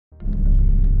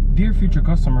Dear future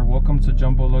customer, welcome to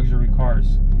Jumbo Luxury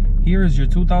Cars. Here is your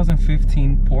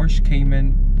 2015 Porsche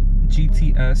Cayman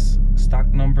GTS, stock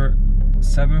number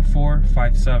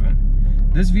 7457.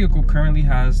 This vehicle currently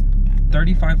has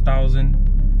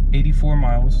 35,084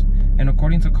 miles, and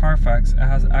according to Carfax, it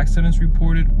has accidents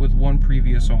reported with one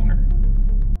previous owner.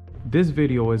 This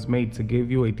video is made to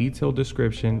give you a detailed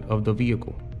description of the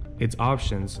vehicle, its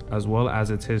options, as well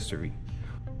as its history.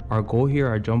 Our goal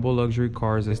here at Jumbo Luxury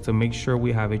Cars is to make sure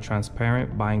we have a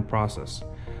transparent buying process.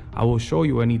 I will show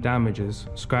you any damages,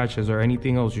 scratches, or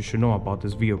anything else you should know about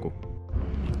this vehicle.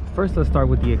 First, let's start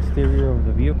with the exterior of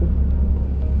the vehicle.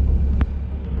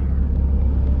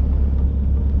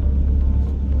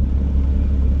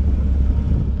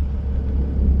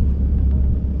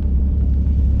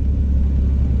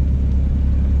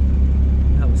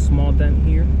 We have a small dent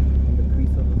here in the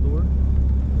crease of the door.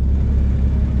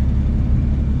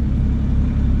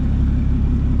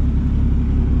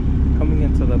 Coming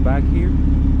into the back here,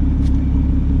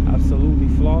 absolutely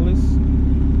flawless,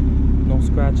 no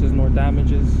scratches nor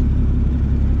damages.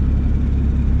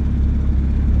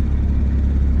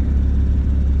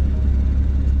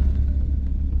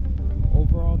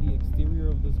 Overall, the exterior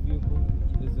of this vehicle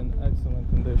is in excellent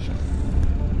condition.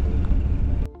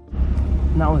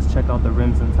 Now let's check out the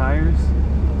rims and tires.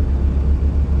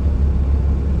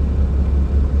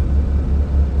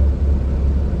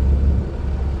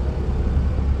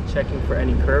 Checking for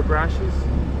any curb rashes.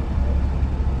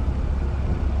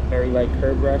 Very light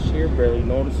curb rash here, barely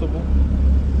noticeable.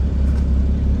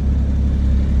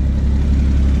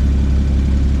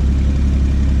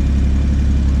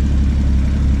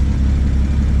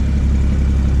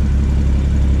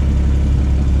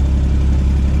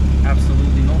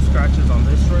 Absolutely no scratches on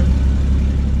this rim.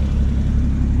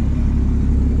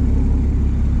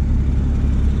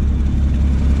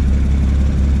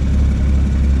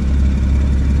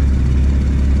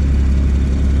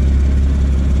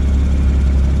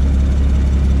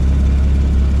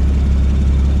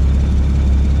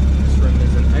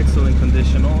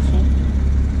 Condition also.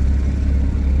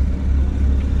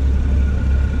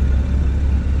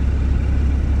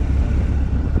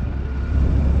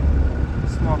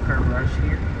 Small curb rash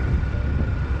here.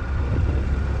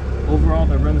 Overall,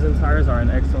 the rims and tires are in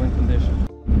excellent condition.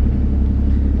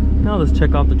 Now let's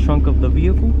check out the trunk of the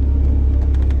vehicle.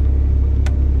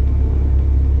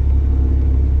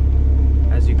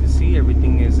 As you can see,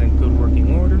 everything is in good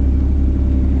working order.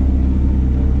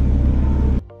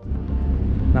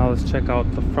 Now let's check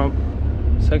out the front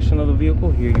section of the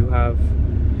vehicle. Here you have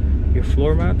your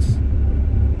floor mats.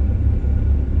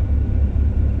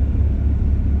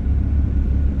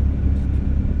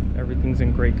 Everything's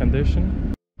in great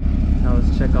condition. Now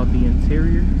let's check out the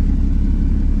interior.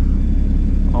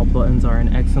 All buttons are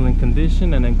in excellent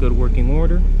condition and in good working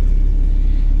order.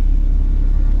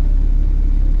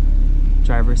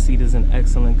 Driver's seat is in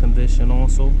excellent condition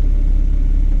also.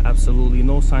 Absolutely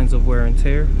no signs of wear and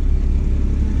tear.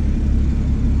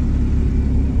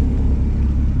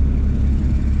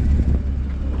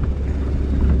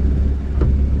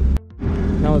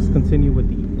 Now let's continue with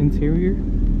the interior.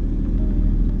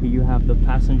 Here you have the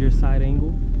passenger side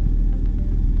angle.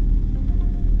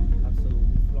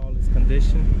 Absolutely flawless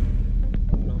condition.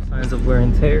 No signs of wear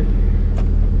and tear.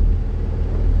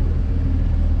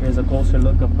 Here's a closer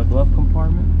look of the glove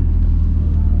compartment.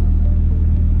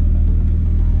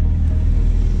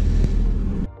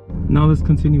 Now let's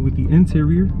continue with the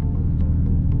interior.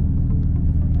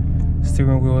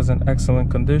 Steering wheel is in excellent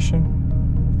condition.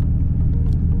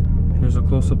 Here's a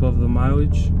close-up of the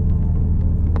mileage.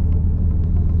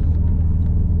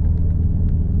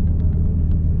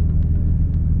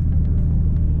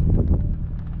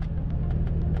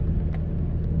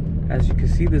 As you can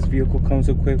see, this vehicle comes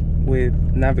equipped with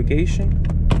navigation,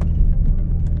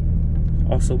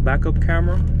 also backup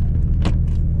camera.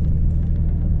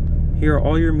 Here are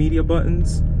all your media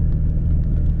buttons.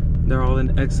 They're all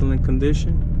in excellent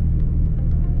condition.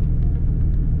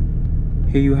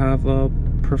 Here you have a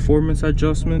performance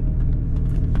adjustment,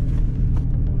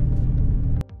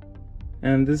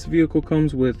 and this vehicle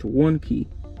comes with one key.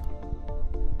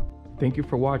 Thank you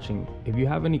for watching. If you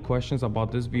have any questions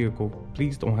about this vehicle,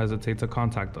 please don't hesitate to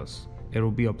contact us. It will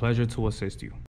be a pleasure to assist you.